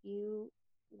 And if you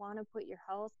want to put your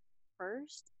health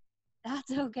first,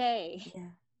 that's okay.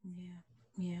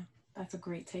 Yeah. That's a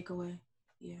great takeaway.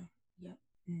 Yeah. Yep.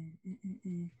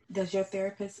 Does your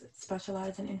therapist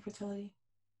specialize in infertility?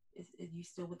 Is you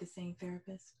still with the same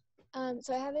therapist?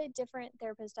 So I have a different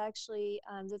therapist, actually.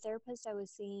 The therapist I was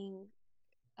seeing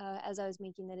as I was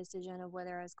making the decision of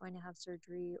whether I was going to have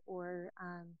surgery or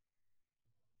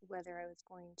whether I was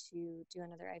going to do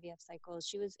another IVF cycle.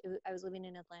 I was living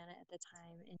in Atlanta at the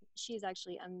time, and she's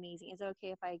actually amazing. Is it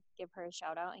okay if I give her a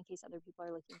shout out in case other people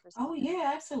are looking for something? Oh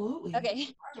yeah, absolutely. Okay.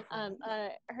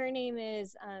 Her name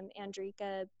is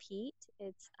Andrika Peat.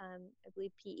 It's I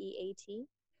believe Peat,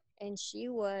 and she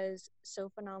was so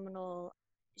phenomenal.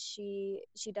 She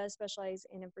does specialize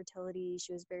in infertility.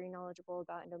 She was very knowledgeable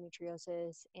about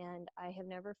endometriosis, and I have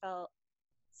never felt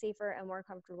safer and more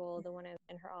comfortable than when I was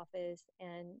in her office.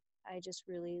 And I just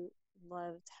really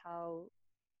loved how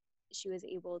she was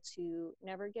able to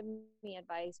never give me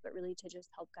advice, but really to just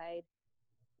help guide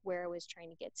where I was trying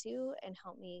to get to and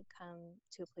help me come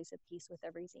to a place of peace with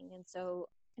everything. And so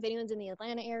if anyone's in the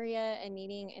Atlanta area and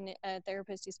needing a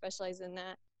therapist who specializes in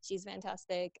that, she's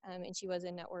fantastic. And she was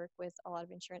in network with a lot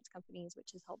of insurance companies,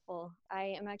 which is helpful.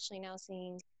 I am actually now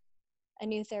seeing a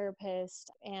new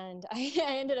therapist, and I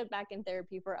ended up back in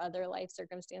therapy for other life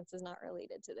circumstances not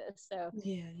related to this. So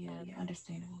yeah,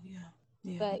 understandable.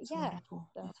 Yeah, but that's yeah, wonderful.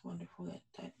 so. That's wonderful.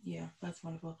 That's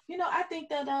wonderful. I think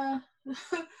that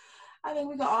I think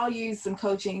we could all use some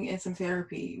coaching and some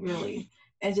therapy, really,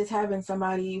 and just having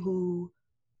somebody who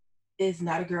is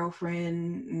not a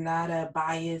girlfriend, not a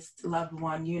biased loved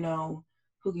one,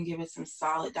 who can give us some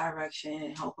solid direction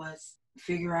and help us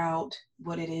figure out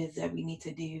what it is that we need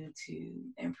to do to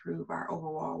improve our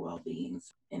overall well-being.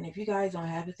 And if you guys don't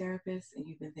have a therapist and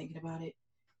you've been thinking about it,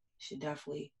 you should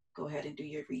definitely go ahead and do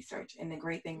your research. And the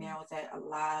great thing now is that a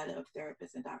lot of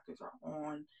therapists and doctors are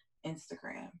on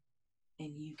Instagram,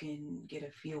 and you can get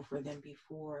a feel for them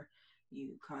before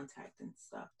you contact and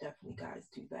stuff. Definitely, guys,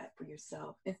 do that for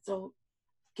yourself. And so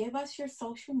give us your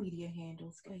social media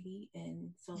handles, Katie, and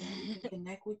so that we can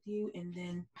connect with you, and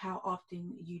then how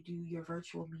often you do your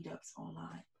virtual meetups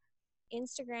online.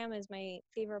 Instagram is my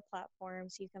favorite platform,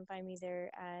 so you can find me there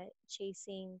at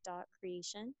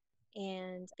chasing.creation.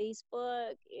 And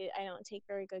Facebook, I don't take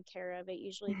very good care of. It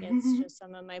usually gets just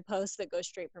some of my posts that go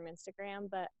straight from Instagram,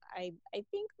 but I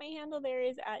think my handle there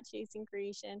is at Chasing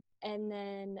Creation. And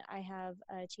then I have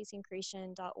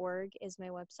chasingcreation.org is my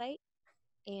website,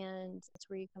 and that's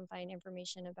where you can find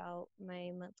information about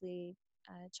my monthly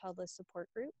childless support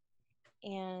group.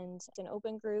 And it's an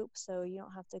open group, so you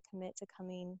don't have to commit to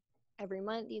coming every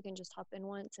month. You can just hop in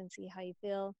once and see how you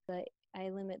feel. But I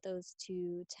limit those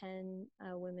to 10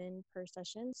 women per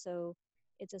session. So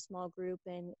it's a small group,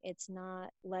 and it's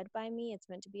not led by me. It's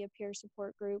meant to be a peer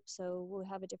support group. So we'll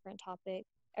have a different topic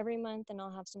every month, and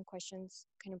I'll have some questions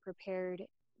kind of prepared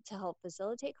to help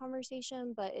facilitate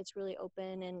conversation, but it's really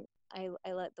open, and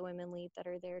I let the women lead that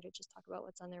are there to just talk about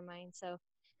what's on their mind. So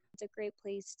it's a great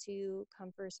place to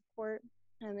come for support.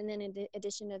 And then in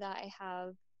addition to that, I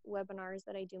have webinars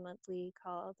that I do monthly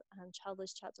called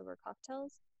Childless Chats Over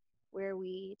Cocktails, where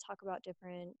we talk about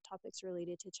different topics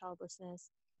related to childlessness.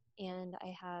 And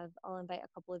I'll invite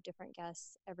a couple of different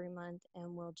guests every month,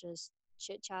 and we'll just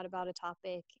chit chat about a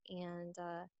topic and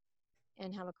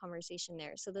have a conversation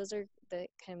there. So those are the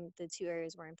two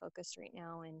areas where I'm focused right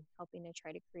now, and helping to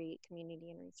try to create community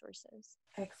and resources.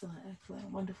 Excellent,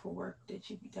 wonderful work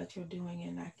that you're doing,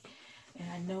 and And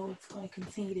I know it's going to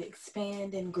continue to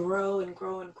expand and grow and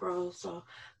grow and grow. So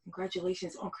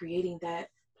congratulations on creating that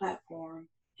platform.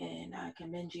 And I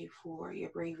commend you for your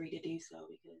bravery to do so,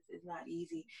 because it's not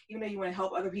easy. Even though you want to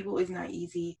help other people, it's not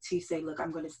easy to say, look,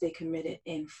 I'm going to stay committed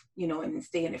and, and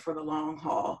stay in it for the long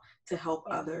haul to help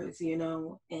others,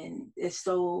 and it's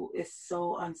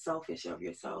so unselfish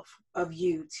of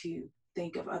you to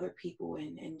think of other people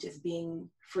and just being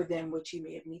for them what you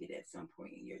may have needed at some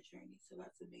point in your journey. So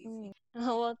that's amazing.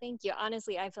 Oh, well, thank you.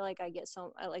 Honestly, I feel like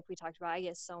like we talked about, I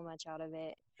get so much out of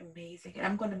it. Amazing. And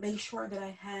I'm going to make sure that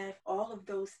I have all of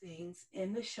those things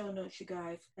in the show notes, you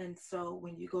guys. And so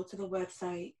when you go to the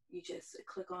website, you just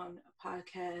click on a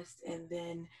podcast and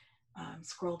then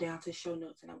scroll down to show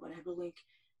notes. And I'm going to have a link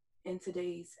in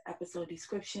today's episode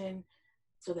description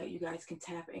so that you guys can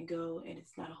tap and go. And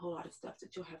it's not a whole lot of stuff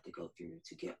that you'll have to go through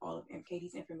to get all of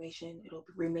Katie's information. It'll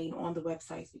remain on the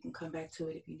website, so you can come back to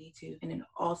it if you need to. And then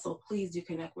also, please do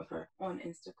connect with her on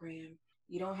Instagram.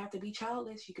 You don't have to be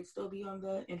childless. You can still be on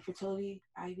the infertility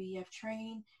IVF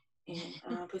train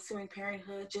and pursuing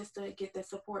parenthood just to get that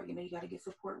support. You got to get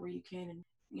support where you can. And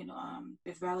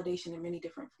there's validation in many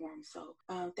different forms. So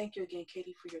thank you again,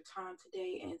 Katie, for your time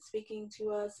today and speaking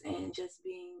to us and just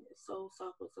being so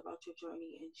selfless about your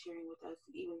journey and sharing with us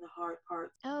even the hard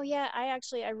parts. Oh yeah,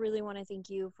 I really want to thank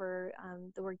you for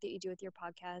the work that you do with your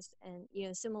podcast.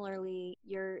 And similarly,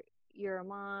 you're a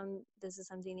mom. This is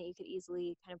something that you could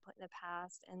easily kind of put in the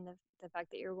past, and the fact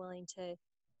that you're willing to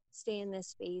stay in this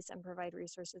space and provide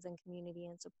resources and community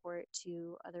and support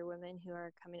to other women who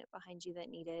are coming up behind you that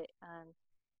need it.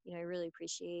 I really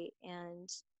appreciate. And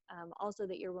also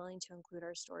that you're willing to include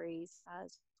our stories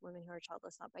as women who are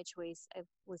childless not by choice. I've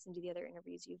listened to the other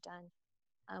interviews you've done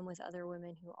with other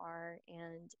women who are,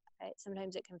 and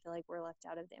sometimes it can feel like we're left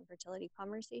out of the infertility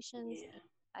conversations. Yeah.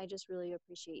 I just really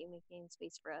appreciate you making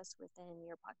space for us within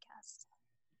your podcast.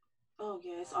 Oh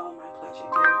yeah, it's all my pleasure,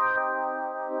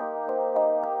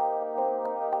 dear.